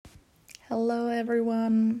Hello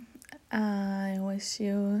everyone, I wish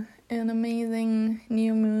you an amazing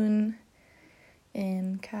new moon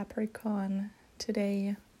in Capricorn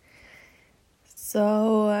today.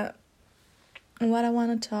 So what I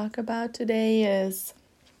want to talk about today is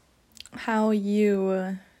how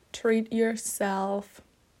you treat yourself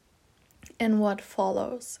and what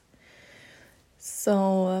follows.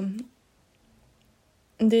 So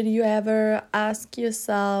did you ever ask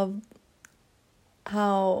yourself,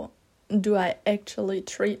 how do I actually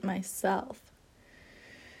treat myself?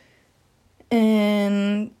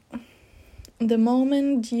 And the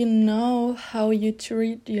moment you know how you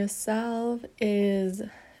treat yourself is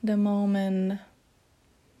the moment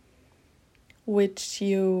which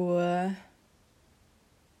you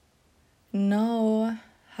know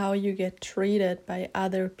how you get treated by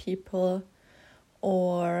other people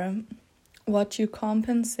or what you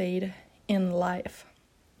compensate in life.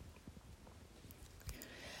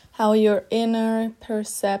 How your inner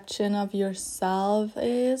perception of yourself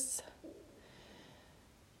is,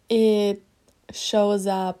 it shows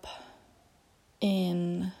up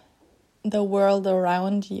in the world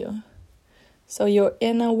around you. So your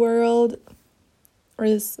inner world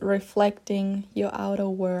is reflecting your outer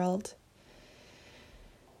world.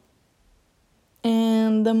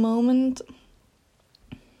 And the moment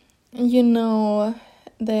you know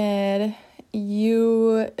that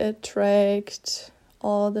you attract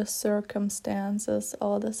all the circumstances,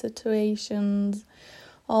 all the situations,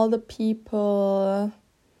 all the people,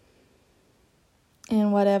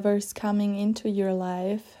 and whatever's coming into your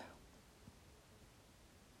life,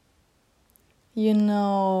 you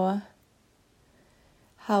know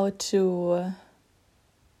how to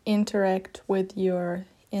interact with your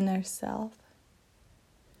inner self.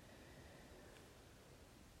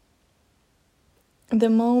 The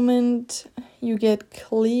moment you get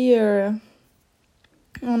clear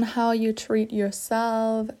on how you treat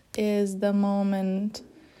yourself is the moment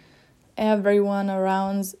everyone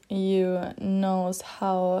around you knows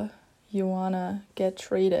how you want to get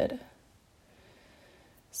treated.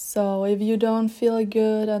 So if you don't feel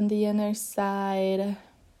good on the inner side,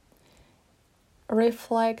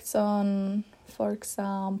 reflect on, for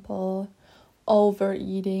example,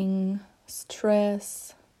 overeating,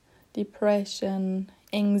 stress, depression,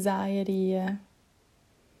 anxiety.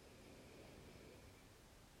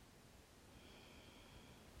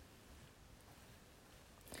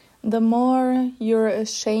 The more you're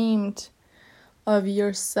ashamed of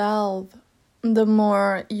yourself, the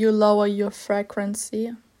more you lower your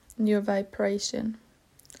frequency, your vibration.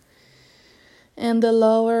 And the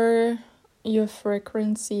lower your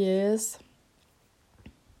frequency is,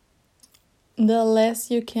 the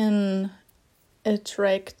less you can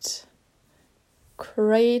attract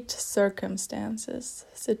great circumstances,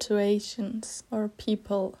 situations, or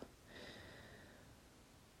people.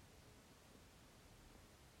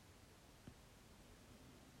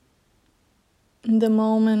 The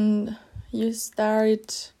moment you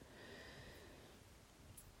start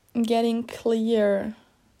getting clear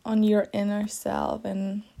on your inner self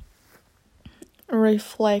and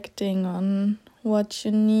reflecting on what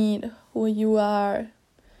you need, who you are,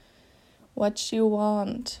 what you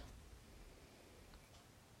want,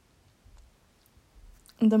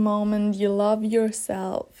 the moment you love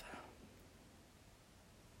yourself,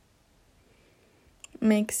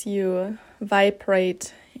 makes you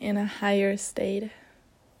vibrate in a higher state.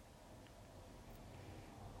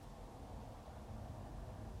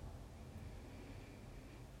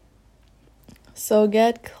 So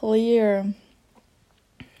get clear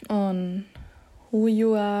on who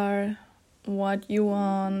you are, what you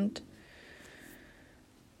want,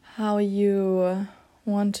 how you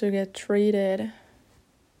want to get treated.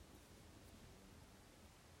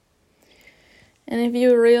 And if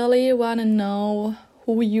you really want to know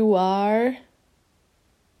who you are,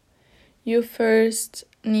 you first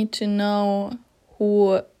need to know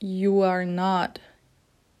who you are not.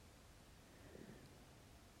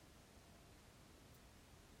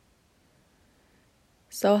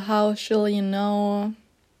 So how shall you know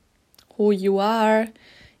who you are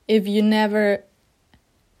if you never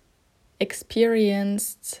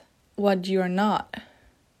experienced what you're not?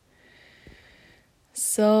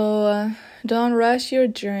 So don't rush your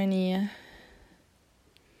journey.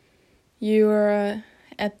 You're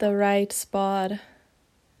at the right spot,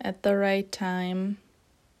 at the right time.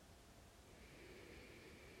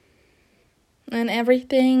 And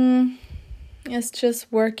everything is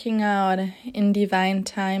just working out in divine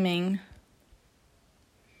timing.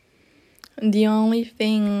 The only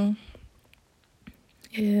thing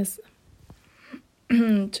is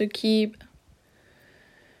to keep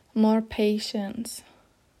more patience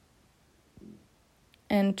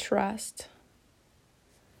and trust.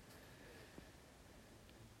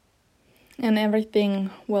 And everything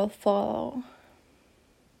will follow.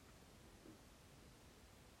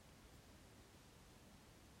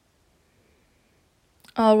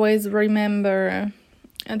 Always remember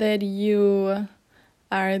that you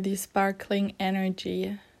are the sparkling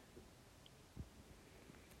energy.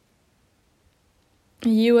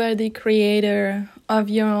 You are the creator of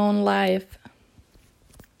your own life.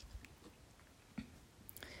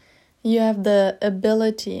 You have the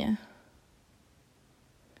ability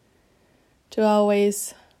to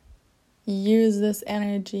always use this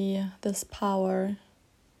energy, this power.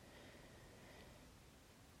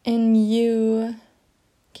 And you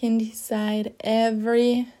can decide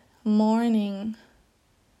every morning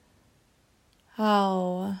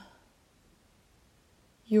how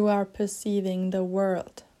you are perceiving the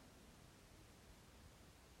world.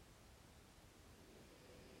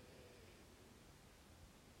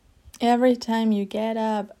 Every time you get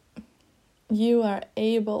up, you are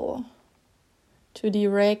able to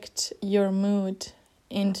direct your mood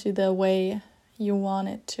into the way you want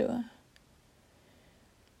it to.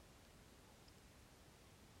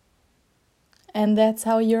 And that's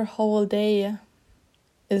how your whole day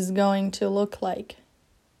is going to look like.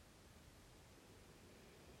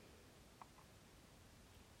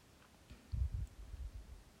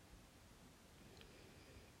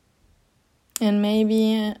 And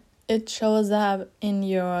maybe it shows up in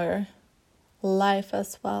your life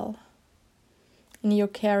as well, in your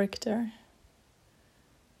character,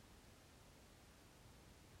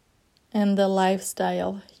 and the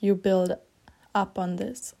lifestyle you build up on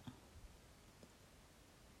this.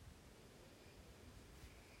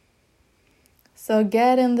 So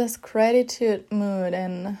get in this gratitude mood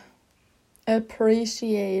and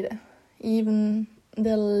appreciate even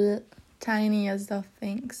the tiniest of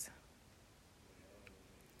things.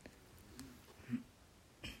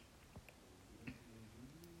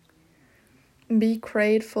 Be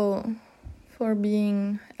grateful for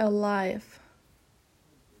being alive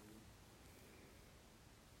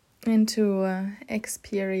and to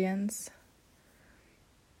experience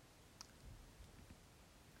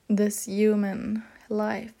this human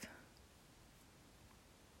life.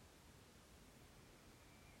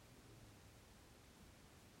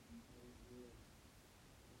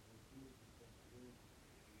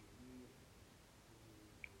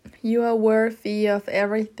 You are worthy of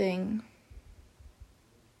everything.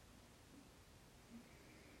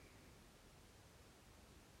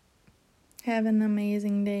 Have an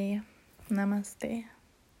amazing day. Namaste.